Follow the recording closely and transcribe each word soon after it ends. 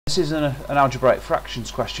This is an algebraic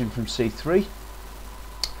fractions question from C3.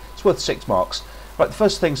 It's worth 6 marks. Right, the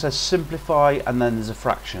first thing says simplify and then there's a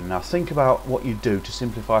fraction. Now think about what you do to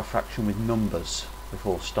simplify a fraction with numbers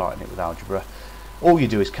before starting it with algebra. All you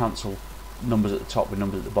do is cancel numbers at the top with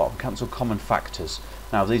numbers at the bottom, cancel common factors.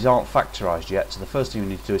 Now these aren't factorised yet, so the first thing we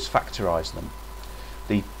need to do is factorise them.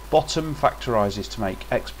 The bottom factorises to make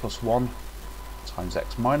x plus 1 times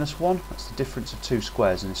x minus 1. That's the difference of two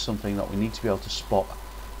squares, and it's something that we need to be able to spot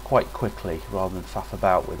quite quickly rather than faff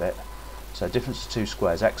about with it. So difference of two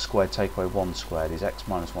squares, x squared take away 1 squared is x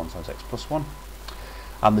minus 1 times x plus 1.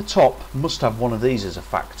 And the top must have one of these as a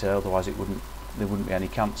factor, otherwise there wouldn't be any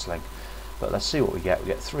cancelling. But let's see what we get. We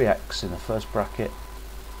get 3x in the first bracket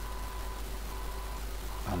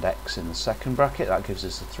and x in the second bracket. That gives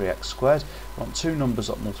us the 3x squared. We want two numbers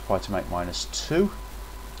that multiply to make minus 2,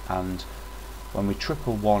 and when we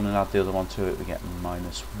triple one and add the other one to it we get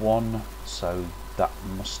minus 1, so that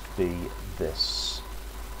must be this,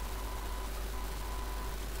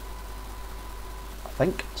 I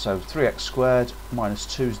think. So 3x squared minus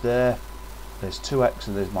 2's there, there's 2x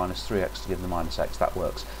and there's minus 3x to give the minus x. That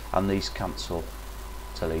works, and these cancel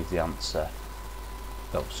to leave the answer.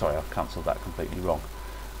 Oh sorry, I've cancelled that completely wrong.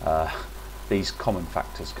 These common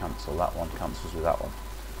factors cancel, that one cancels with that one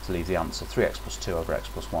to leave the answer 3x plus 2 over x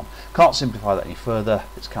plus 1. Can't simplify that any further,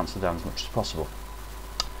 it's cancelled down as much as possible.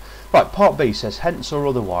 Right, part B says hence or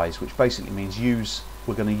otherwise, which basically means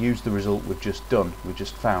we're going to use the result we've just done, we've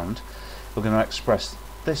just found. We're going to express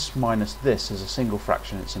this minus this as a single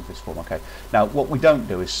fraction in its simplest form. Okay, now what we don't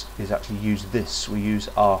do is actually use this, we use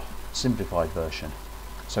our simplified version.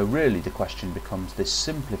 So really the question becomes this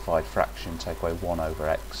simplified fraction take away 1 over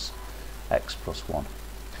x, x plus 1.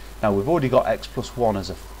 Now we've already got x plus 1 as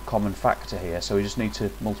a common factor here, so we just need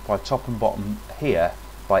to multiply top and bottom here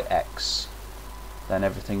by x. Then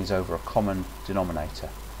everything is over a common denominator.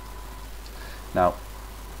 Now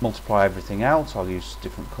multiply everything out, I'll use a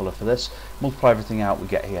different colour for this. Multiply everything out, we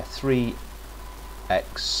get here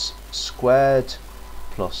 3x squared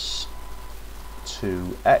plus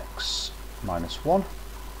 2x minus 1.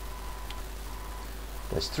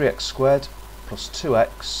 There's 3x squared plus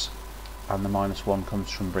 2x, and the minus 1 comes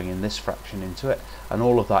from bringing this fraction into it, and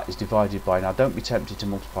all of that is divided by, now don't be tempted to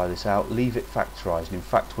multiply this out, leave it factorised. And in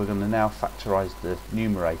fact we're going to now factorise the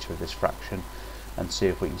numerator of this fraction and see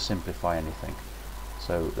if we can simplify anything.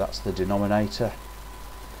 So that's the denominator.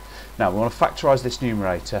 Now we want to factorise this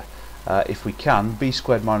numerator if we can. B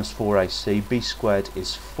squared minus 4ac, b squared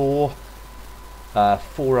is 4,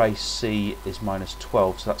 4ac is minus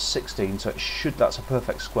 12, so that's 16, so that's a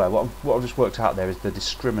perfect square. What I've just worked out there is the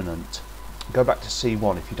discriminant. Go back to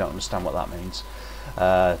C1 if you don't understand what that means.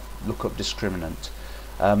 Look up discriminant.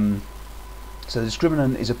 So the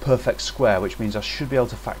discriminant is a perfect square, which means I should be able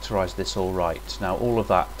to factorise this all right. Now all of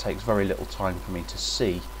that takes very little time for me to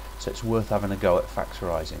see, so it's worth having a go at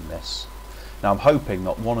factorising this. Now I'm hoping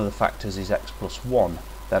that one of the factors is x plus 1,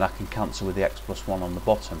 then I can cancel with the x plus 1 on the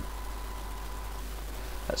bottom.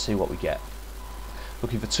 Let's see what we get.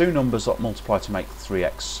 Looking for two numbers that multiply to make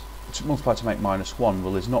 3x, to multiply to make minus 1,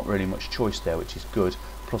 well there's not really much choice there, which is good.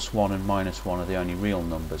 Plus 1 and minus 1 are the only real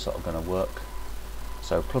numbers that are going to work.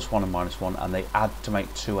 So plus 1 and minus 1, and they add to make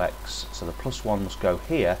 2x, so the plus 1 must go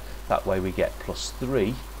here, that way we get plus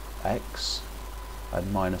 3x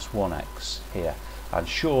and minus 1x here. And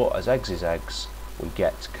sure as eggs is eggs, we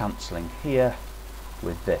get cancelling here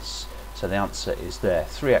with this. So the answer is there,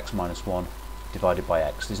 3x minus 1 divided by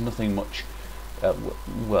x. There's nothing much,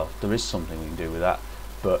 well there is something we can do with that,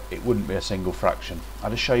 but it wouldn't be a single fraction. I'll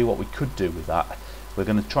just show you what we could do with that. We're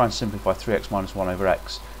going to try and simplify 3x minus 1 over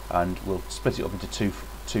x, and we'll split it up into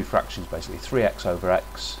two fractions basically, 3x over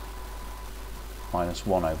x minus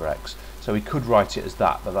 1 over x. So we could write it as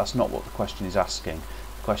that, but that's not what the question is asking.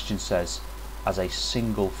 The question says as a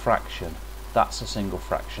single fraction. That's a single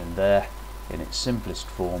fraction there in its simplest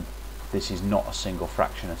form. This is not a single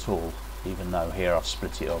fraction at all, even though here I've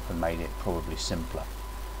split it up and made it probably simpler.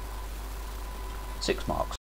 6 marks.